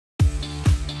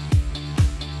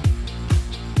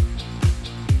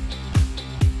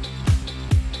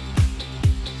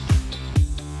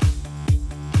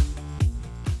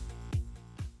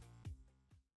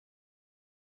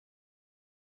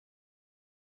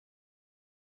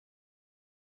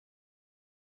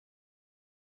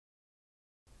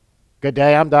Good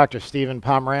day, I'm Dr. Stephen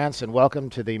Pomeranz, and welcome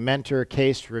to the Mentor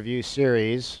Case Review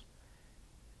Series.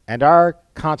 And our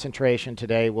concentration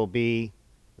today will be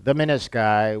the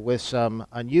menisci with some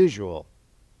unusual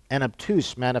and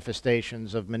obtuse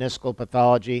manifestations of meniscal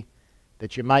pathology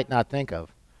that you might not think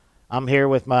of. I'm here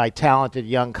with my talented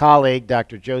young colleague,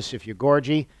 Dr. Joseph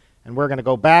Ugorgi, and we're going to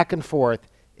go back and forth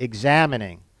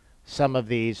examining some of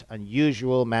these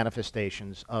unusual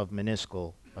manifestations of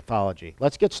meniscal pathology.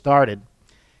 Let's get started.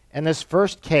 And this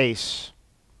first case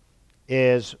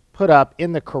is put up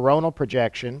in the coronal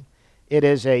projection. It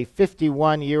is a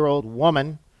 51-year-old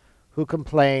woman who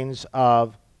complains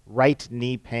of right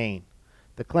knee pain.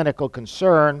 The clinical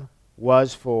concern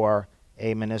was for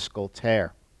a meniscal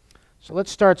tear. So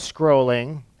let's start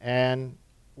scrolling, and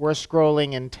we're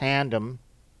scrolling in tandem.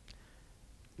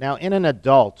 Now, in an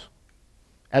adult,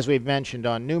 as we've mentioned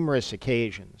on numerous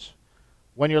occasions,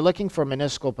 when you're looking for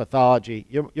meniscal pathology,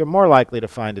 you're more likely to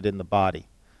find it in the body.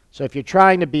 So if you're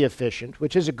trying to be efficient,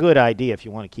 which is a good idea if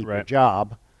you want to keep your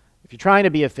job, if you're trying to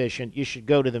be efficient, you should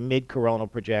go to the mid-coronal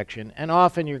projection, and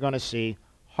often you're going to see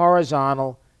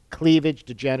horizontal cleavage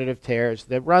degenerative tears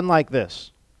that run like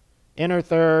this. Inner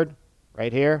third,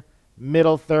 right here,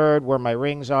 middle third where my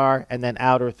rings are, and then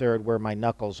outer third where my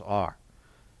knuckles are.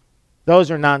 Those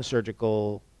are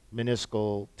non-surgical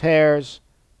meniscal tears.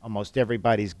 Almost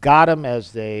everybody's got them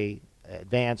as they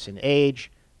advance in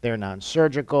age. They're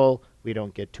non-surgical. We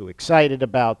don't get too excited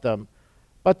about them.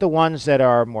 But the ones that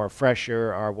are more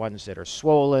fresher are ones that are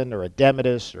swollen or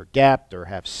edematous or gapped or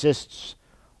have cysts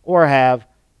or have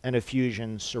an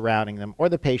effusion surrounding them, or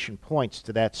the patient points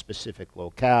to that specific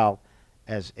locale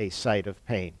as a site of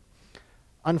pain.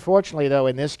 Unfortunately, though,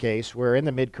 in this case, we're in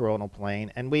the mid-coronal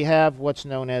plane, and we have what's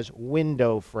known as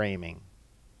window framing.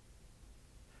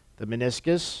 The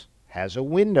meniscus has a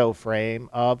window frame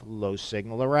of low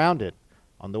signal around it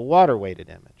on the water-weighted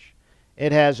image.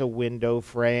 It has a window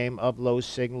frame of low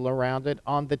signal around it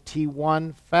on the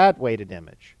T1 fat-weighted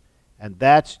image. And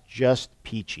that's just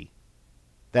peachy.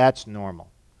 That's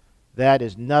normal. That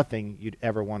is nothing you'd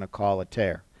ever want to call a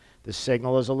tear. The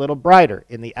signal is a little brighter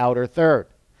in the outer third.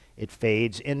 It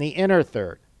fades in the inner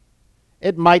third.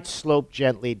 It might slope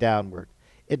gently downward.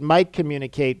 It might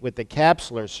communicate with the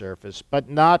capsular surface, but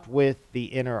not with the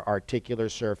inner articular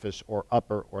surface or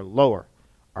upper or lower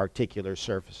articular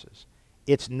surfaces.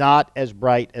 It's not as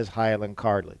bright as hyaline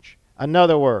cartilage. In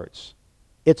other words,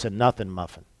 it's a nothing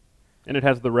muffin. And it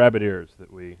has the rabbit ears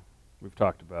that we've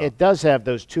talked about. It does have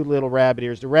those two little rabbit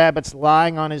ears. The rabbit's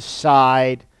lying on his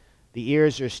side. The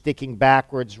ears are sticking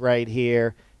backwards right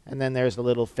here. And then there's the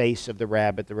little face of the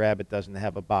rabbit. The rabbit doesn't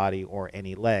have a body or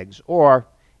any legs. Or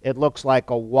it looks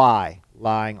like a Y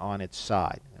lying on its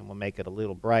side. And we'll make it a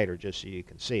little brighter just so you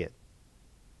can see it.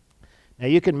 Now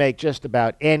you can make just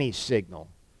about any signal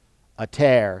a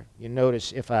tear. You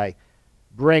notice if I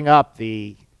bring up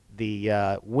the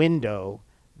window,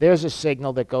 there's a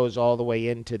signal that goes all the way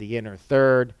into the inner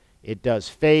third. It does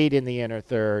fade in the inner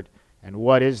third. And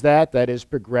what is that? That is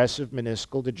progressive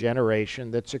meniscal degeneration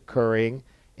that's occurring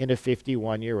in a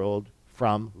 51-year-old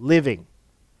from living.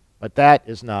 But that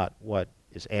is not what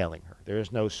is ailing her. There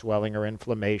is no swelling or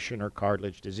inflammation or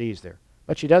cartilage disease there.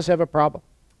 But she does have a problem.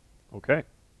 Okay.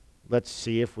 Let's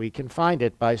see if we can find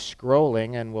it by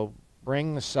scrolling, and we'll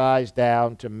bring the size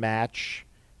down to match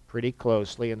pretty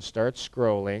closely and start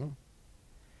scrolling.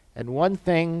 And one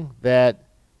thing that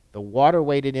the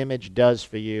water-weighted image does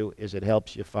for you is it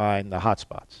helps you find the hot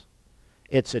spots.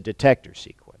 It's a detector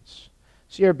sequence.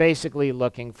 So you're basically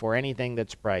looking for anything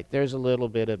that's bright. There's a little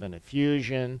bit of an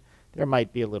effusion. There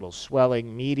might be a little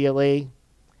swelling medially.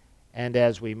 And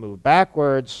as we move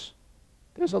backwards,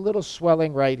 there's a little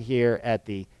swelling right here at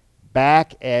the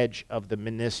back edge of the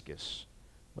meniscus,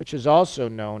 which is also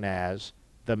known as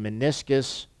the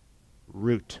meniscus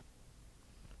root.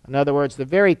 In other words, the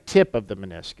very tip of the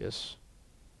meniscus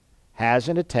has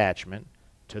an attachment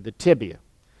to the tibia.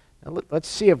 Now let's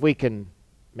see if we can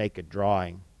make a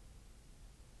drawing.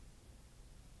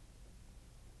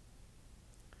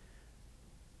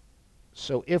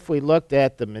 So if we looked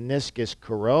at the meniscus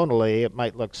coronally, it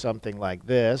might look something like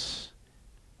this.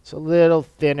 It's a little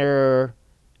thinner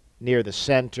near the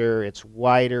center. It's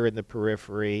wider in the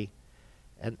periphery.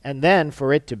 And then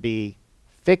for it to be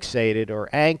fixated or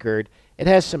anchored, it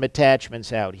has some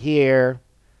attachments out here,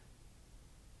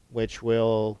 which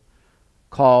we'll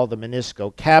call the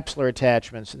meniscocapsular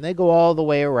attachments. And they go all the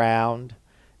way around.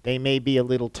 They may be a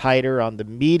little tighter on the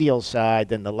medial side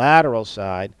than the lateral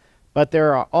side. But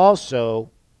there are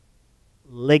also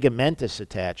ligamentous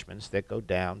attachments that go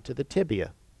down to the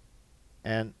tibia.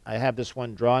 And I have this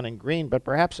one drawn in green, but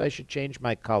perhaps I should change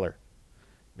my color.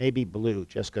 Maybe blue,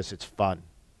 just because it's fun.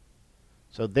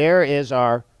 So there is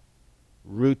our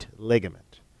root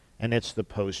ligament, and it's the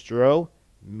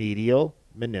posteromedial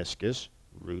meniscus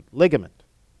root ligament.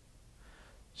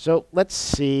 So let's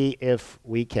see if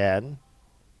we can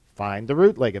find the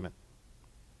root ligament.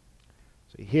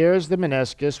 So here's the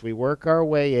meniscus. We work our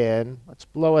way in. Let's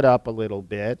blow it up a little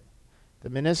bit. The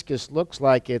meniscus looks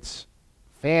like it's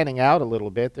fanning out a little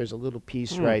bit. There's a little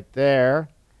piece right there.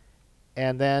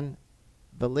 And then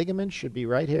the ligament should be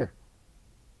right here.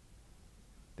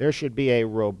 There should be a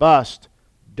robust,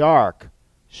 dark,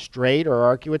 straight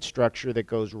or arcuate structure that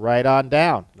goes right on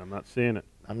down. I'm not seeing it.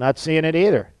 I'm not seeing it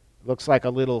either. Looks like a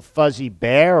little fuzzy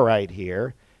bear right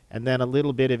here, and then a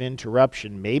little bit of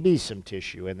interruption, maybe some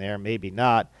tissue in there, maybe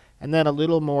not, and then a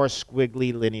little more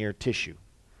squiggly linear tissue.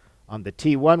 On the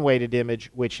T1 weighted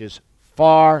image, which is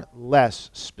far less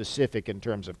specific in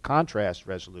terms of contrast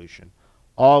resolution,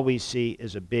 all we see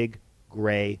is a big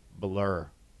gray blur.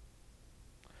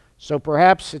 So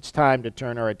perhaps it's time to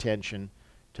turn our attention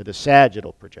to the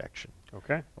sagittal projection.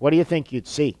 Okay. What do you think you'd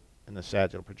see in the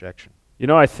sagittal projection? You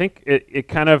know, I think it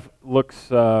kind of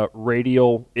looks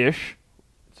radial-ish.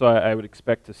 So I would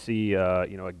expect to see,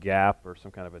 you know, a gap or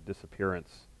some kind of a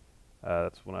disappearance.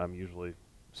 That's what I'm usually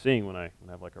seeing when I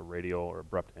have like a radial or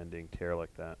abrupt ending tear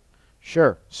like that.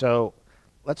 Sure. So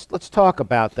let's talk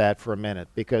about that for a minute,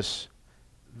 because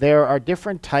there are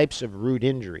different types of root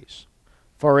injuries.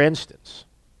 For instance,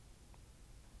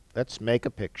 let's make a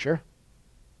picture,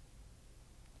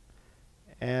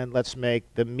 and let's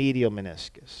make the medial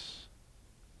meniscus.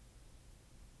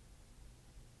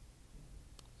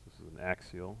 This is an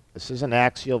axial. This is an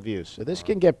axial view, so this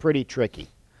can get pretty tricky.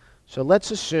 So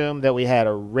let's assume that we had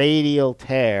a radial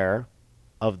tear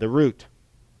of the root.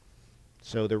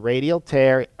 So the radial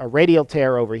tear, a radial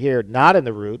tear over here, not in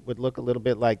the root, would look a little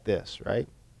bit like this, right?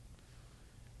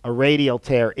 A radial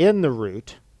tear in the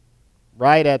root,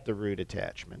 right at the root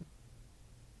attachment,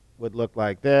 would look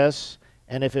like this.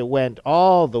 And if it went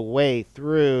all the way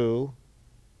through,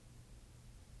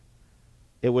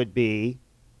 it would be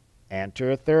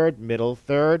anterior third, middle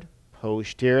third,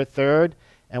 posterior third.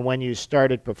 And when you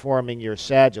started performing your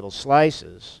sagittal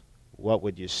slices, what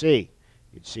would you see?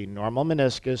 You'd see normal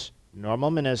meniscus,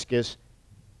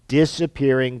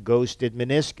 disappearing ghosted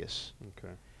meniscus.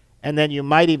 Okay. And then you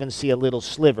might even see a little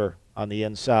sliver on the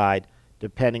inside,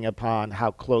 depending upon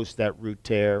how close that root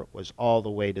tear was all the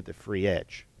way to the free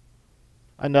edge.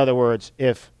 In other words,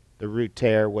 if the root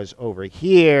tear was over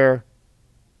here,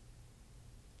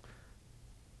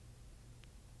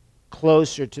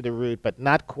 closer to the root but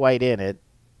not quite in it,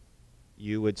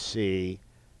 you'd see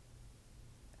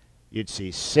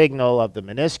signal of the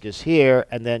meniscus here,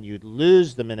 and then you'd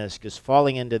lose the meniscus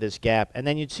falling into this gap, and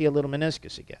then you'd see a little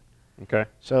meniscus again. Okay.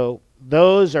 So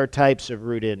those are types of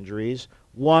root injuries.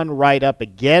 One right up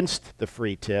against the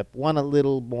free tip, one a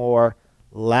little more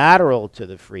lateral to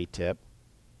the free tip,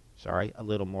 a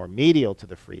little more medial to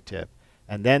the free tip,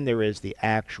 and then there is the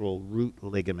actual root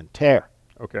ligament tear.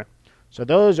 Okay. So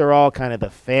those are all kind of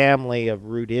the family of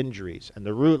root injuries, and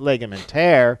the root ligament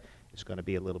tear is going to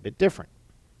be a little bit different.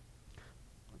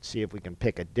 Let's see if we can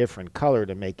pick a different color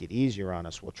to make it easier on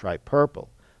us. We'll try purple.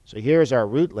 So here's our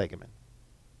root ligament,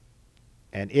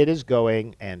 and it is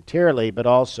going anteriorly but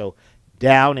also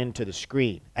down into the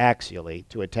screen axially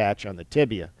to attach on the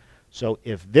tibia. So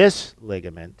if this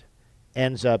ligament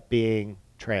ends up being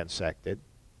transected,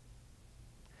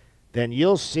 then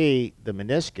you'll see the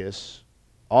meniscus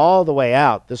all the way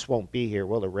out. This won't be here.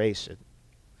 We'll erase it.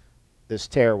 This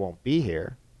tear won't be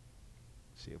here.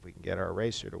 See if we can get our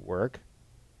eraser to work.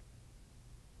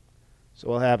 So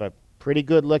we'll have a pretty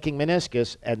good looking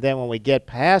meniscus, and then when we get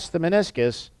past the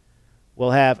meniscus,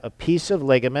 we'll have a piece of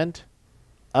ligament,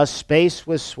 a space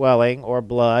with swelling or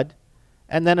blood,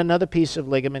 and then another piece of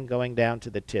ligament going down to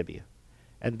the tibia.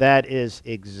 And that is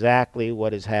exactly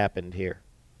what has happened here.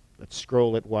 Let's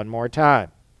scroll it one more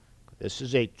time. This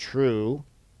is a true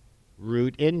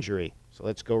root injury. So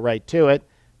let's go right to it.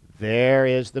 There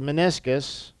is the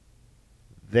meniscus.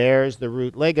 There's the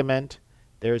root ligament.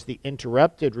 There's the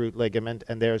interrupted root ligament,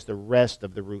 and there's the rest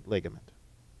of the root ligament.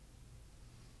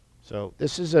 So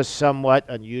this is a somewhat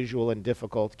unusual and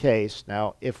difficult case.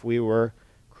 Now, if we were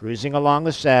cruising along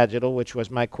the sagittal, which was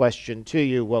my question to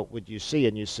you, what would you see?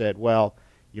 And you said, well,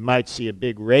 you might see a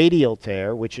big radial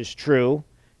tear, which is true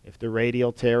if the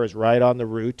radial tear is right on the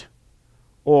root.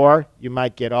 Or you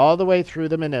might get all the way through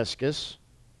the meniscus.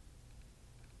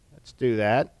 Let's do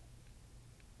that.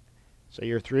 So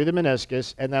you're through the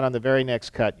meniscus, and then on the very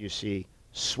next cut you see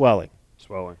swelling.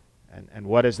 Swelling. And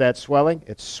what is that swelling?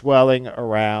 It's swelling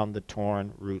around the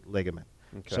torn root ligament.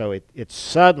 Okay. So it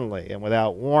suddenly and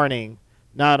without warning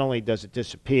not only does it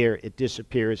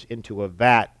disappears into a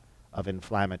vat of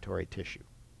inflammatory tissue.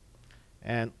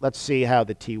 And let's see how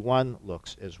the T1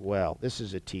 looks as well. This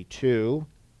is a T2.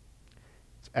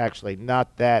 It's actually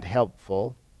not that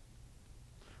helpful.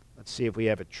 Let's see if we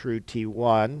have a true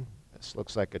T1. This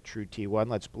looks like a true T1.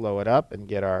 Let's blow it up and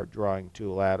get our drawing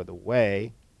tool out of the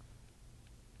way.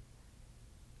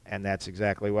 And that's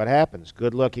exactly what happens.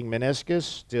 Good-looking meniscus,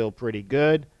 still pretty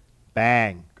good.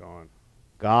 Bang. Gone.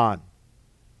 Gone.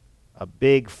 A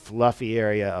big, fluffy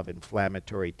area of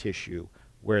inflammatory tissue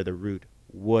where the root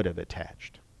would have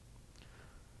attached.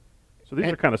 So these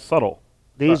are kind of subtle.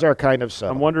 These are kind of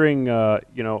subtle. I'm wondering,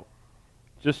 you know,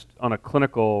 just on a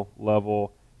clinical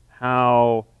level,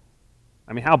 how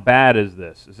bad is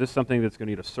this? Is this something that's going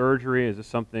to need a surgery? Is this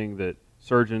something that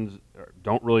surgeons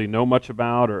don't really know much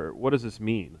about, or what does this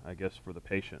mean, I guess, for the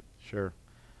patient? Sure.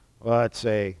 Well, it's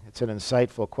an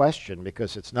insightful question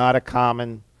because it's not a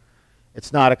common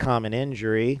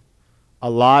injury. A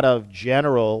lot of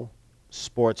general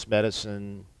sports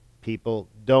medicine people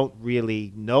don't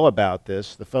really know about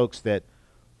this. The folks that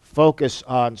focus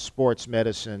on sports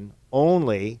medicine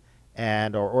only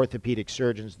and are orthopedic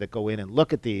surgeons that go in and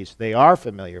look at these, they are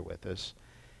familiar with this.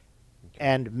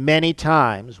 And many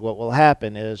times what will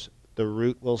happen is the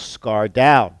root will scar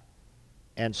down,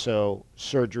 and so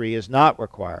surgery is not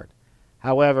required.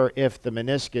 However, if the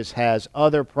meniscus has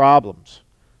other problems,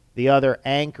 the other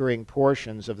anchoring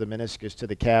portions of the meniscus to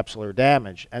the capsule are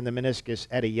damaged, and the meniscus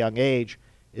at a young age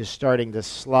is starting to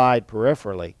slide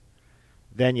peripherally,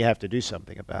 then you have to do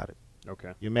something about it.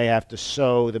 Okay. You may have to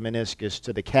sew the meniscus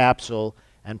to the capsule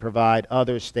and provide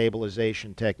other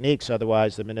stabilization techniques,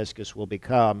 otherwise the meniscus will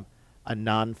become a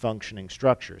non-functioning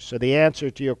structure. So the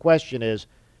answer to your question is,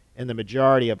 in the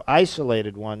majority of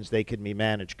isolated ones, they can be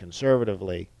managed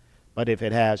conservatively, but if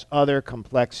it has other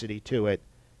complexity to it,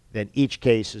 then each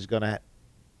case is going to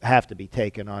have to be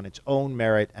taken on its own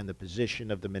merit and the position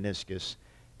of the meniscus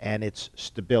and its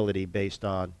stability based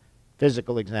on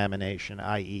physical examination,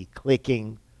 i.e.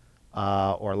 clicking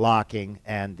or locking,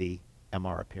 and the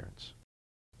MR appearance.